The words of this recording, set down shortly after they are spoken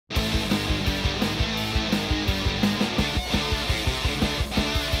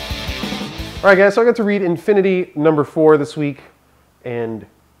All right, guys, so I got to read Infinity #4 this week, and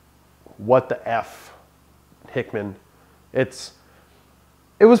what the F, Hickman. It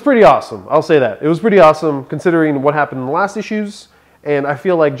was pretty awesome, I'll say that. It was pretty awesome considering what happened in the last issues, and I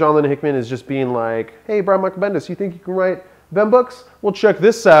feel like John Lennon Hickman is just being like, hey, Brian Michael Bendis, you think you can write Ben books? Well, check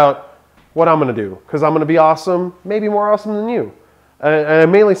this out, what I'm going to do, because I'm going to be awesome, maybe more awesome than you. And I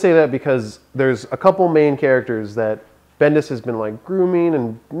mainly say that because there's a couple main characters that Bendis has been like grooming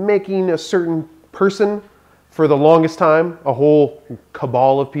and making a certain person for the longest time, a whole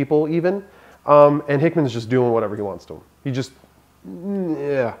cabal of people even, and Hickman's just doing whatever he wants to him. He just,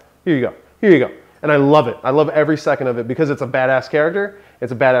 yeah, here you go, here you go. And I love it. I love every second of it because it's a badass character,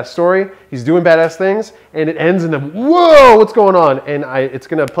 it's a badass story, he's doing badass things, and it ends in a, whoa, what's going on? And it's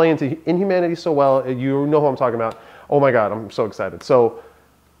gonna play into Inhumanity so well, you know who I'm talking about. Oh my God, I'm so excited. So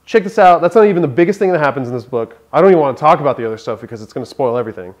check this out. That's not even the biggest thing that happens in this book. I don't even want to talk about the other stuff because it's going to spoil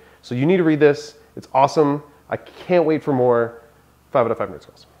everything. So you need to read this. It's awesome. I can't wait for more. 5 out of 5 Nerd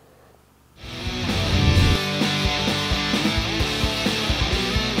Skulls.